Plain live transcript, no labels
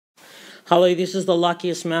Hello, this is the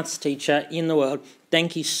luckiest maths teacher in the world.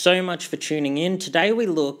 Thank you so much for tuning in. Today we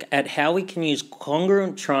look at how we can use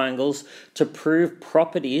congruent triangles to prove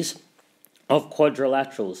properties of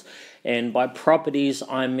quadrilaterals. And by properties,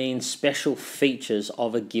 I mean special features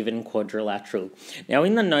of a given quadrilateral. Now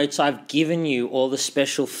in the notes, I've given you all the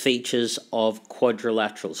special features of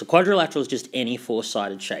quadrilaterals. A quadrilateral is just any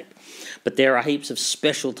four-sided shape. But there are heaps of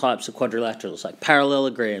special types of quadrilaterals like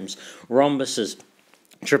parallelograms, rhombuses,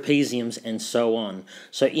 trapeziums, and so on.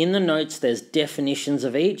 So in the notes there's definitions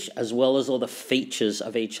of each as well as all the features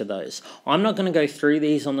of each of those. I'm not going to go through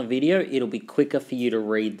these on the video, it'll be quicker for you to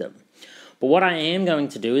read them. But what I am going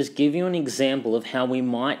to do is give you an example of how we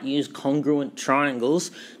might use congruent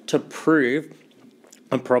triangles to prove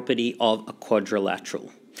a property of a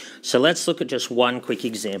quadrilateral. So let's look at just one quick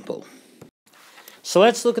example. So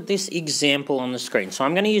let's look at this example on the screen. So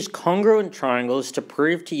I'm going to use congruent triangles to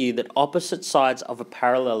prove to you that opposite sides of a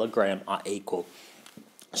parallelogram are equal.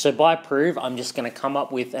 So by prove, I'm just going to come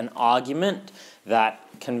up with an argument that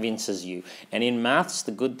convinces you. And in maths,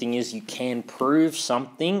 the good thing is you can prove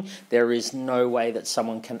something. There is no way that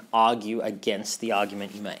someone can argue against the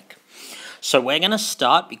argument you make. So we're going to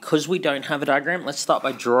start, because we don't have a diagram, let's start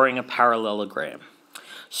by drawing a parallelogram.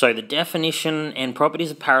 So the definition and properties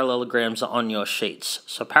of parallelograms are on your sheets.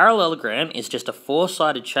 So parallelogram is just a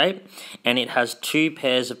four-sided shape and it has two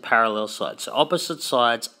pairs of parallel sides. So opposite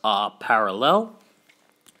sides are parallel.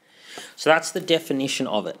 So that's the definition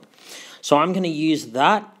of it. So I'm going to use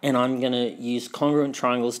that, and I'm going to use congruent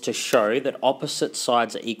triangles to show that opposite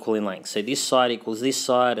sides are equal in length. So this side equals this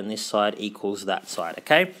side and this side equals that side,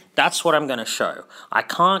 okay? That's what I'm going to show. I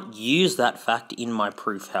can't use that fact in my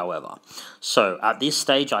proof, however. So at this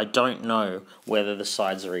stage, I don't know whether the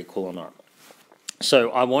sides are equal or not.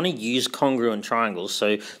 So I want to use congruent triangles.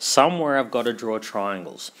 So somewhere I've got to draw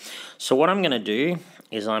triangles. So what I'm going to do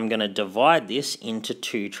is I'm going to divide this into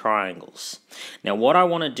two triangles. Now what I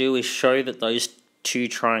want to do is show that those two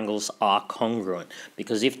triangles are congruent,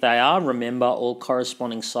 because if they are, remember, all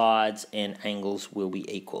corresponding sides and angles will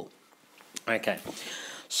be equal. Okay,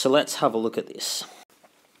 so let's have a look at this.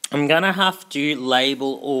 I'm going to have to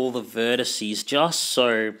label all the vertices just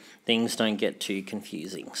so things don't get too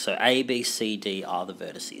confusing. So A, B, C, D are the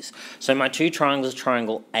vertices. So my two triangles are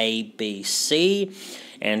triangle ABC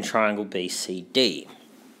and triangle BCD.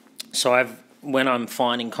 So when I'm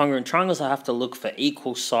finding congruent triangles, I have to look for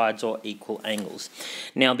equal sides or equal angles.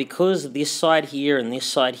 Now, because this side here and this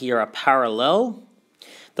side here are parallel,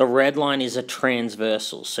 the red line is a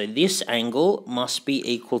transversal. So this angle must be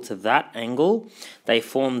equal to that angle. They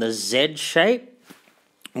form the Z shape,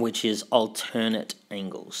 which is alternate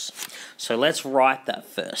angles. So let's write that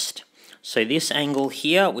first. So this angle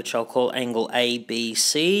here, which I'll call angle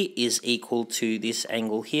ABC, is equal to this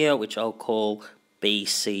angle here, which I'll call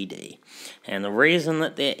BCD. And the reason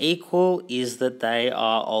that they're equal is that they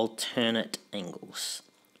are alternate angles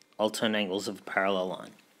of a parallel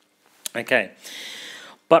line. Okay,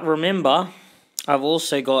 but remember, I've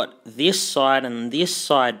also got this side and this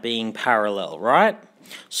side being parallel, right?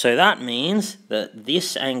 So that means that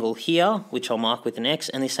this angle here, which I'll mark with an X,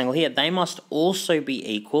 and this angle here, they must also be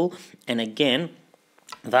equal. And again,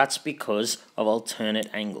 that's because of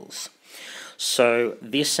alternate angles. So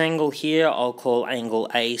this angle here, I'll call angle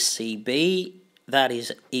ACB. That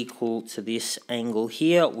is equal to this angle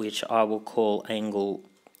here, which I will call angle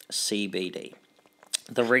CBD.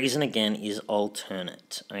 The reason, again, is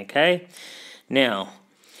alternate, okay? Now,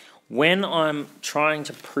 when I'm trying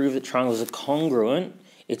to prove that triangles are congruent,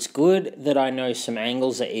 it's good that I know some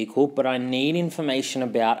angles are equal, but I need information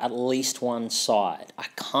about at least one side. I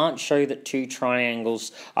can't show that two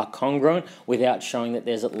triangles are congruent without showing that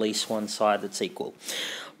there's at least one side that's equal.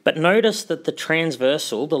 But notice that the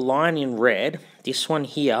transversal, the line in red, this one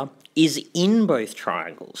here, is in both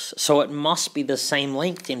triangles. So it must be the same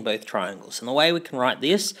length in both triangles. And the way we can write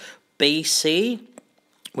this, BC,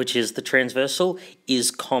 which is the transversal, is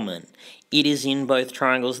common. It is in both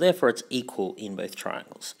triangles, therefore it's equal in both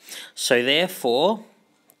triangles. So therefore,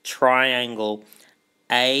 triangle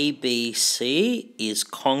ABC is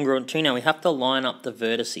congruent to, now we have to line up the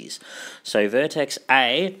vertices. So vertex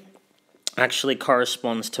A actually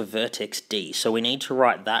corresponds to vertex D. So we need to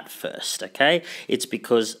write that first, okay? It's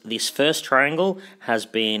because this first triangle has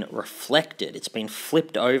been reflected. It's been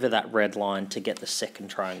flipped over that red line to get the second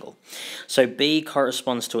triangle. So B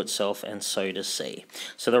corresponds to itself, and so does C.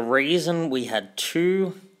 So the reason we had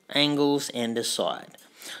two angles and a side.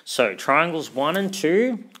 So triangles 1 and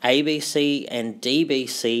 2, ABC and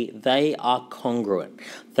DBC, they are congruent.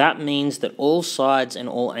 That means that all sides and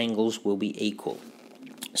all angles will be equal.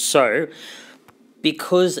 So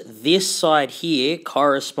because this side here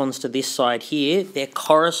corresponds to this side here, they're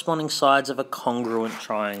corresponding sides of a congruent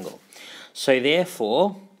triangle. So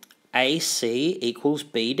therefore, AC equals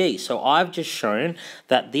BD. So I've just shown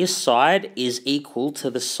that this side is equal to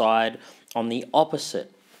the side on the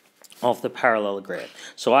opposite of the parallelogram.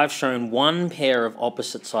 So I've shown one pair of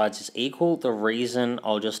opposite sides is equal. The reason,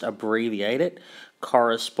 I'll just abbreviate it,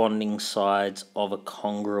 corresponding sides of a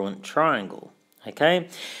congruent triangle. Okay,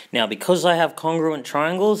 now because I have congruent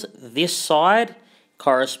triangles, this side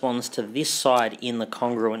corresponds to this side in the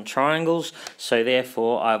congruent triangles, so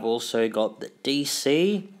therefore I've also got that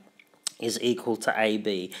DC is equal to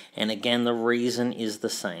AB, and again the reason is the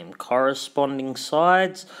same, corresponding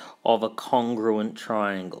sides of a congruent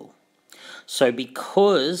triangle. So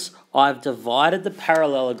because I've divided the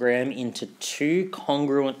parallelogram into two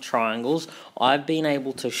congruent triangles, I've been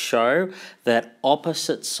able to show that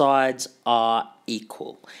opposite sides are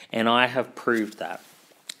equal, and I have proved that.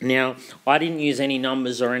 Now, I didn't use any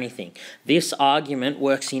numbers or anything. This argument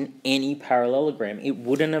works in any parallelogram. It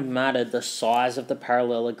wouldn't have mattered the size of the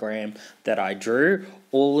parallelogram that I drew.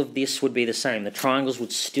 All of this would be the same. The triangles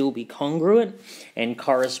would still be congruent, and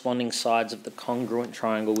corresponding sides of the congruent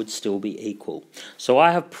triangle would still be equal. So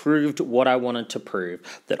I have proved what I wanted to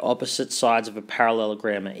prove, that opposite sides of a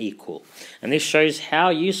parallelogram are equal. And this shows how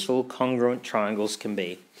useful congruent triangles can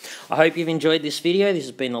be. I hope you've enjoyed this video. This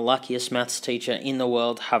has been the luckiest maths teacher in the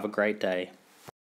world. Have a great day.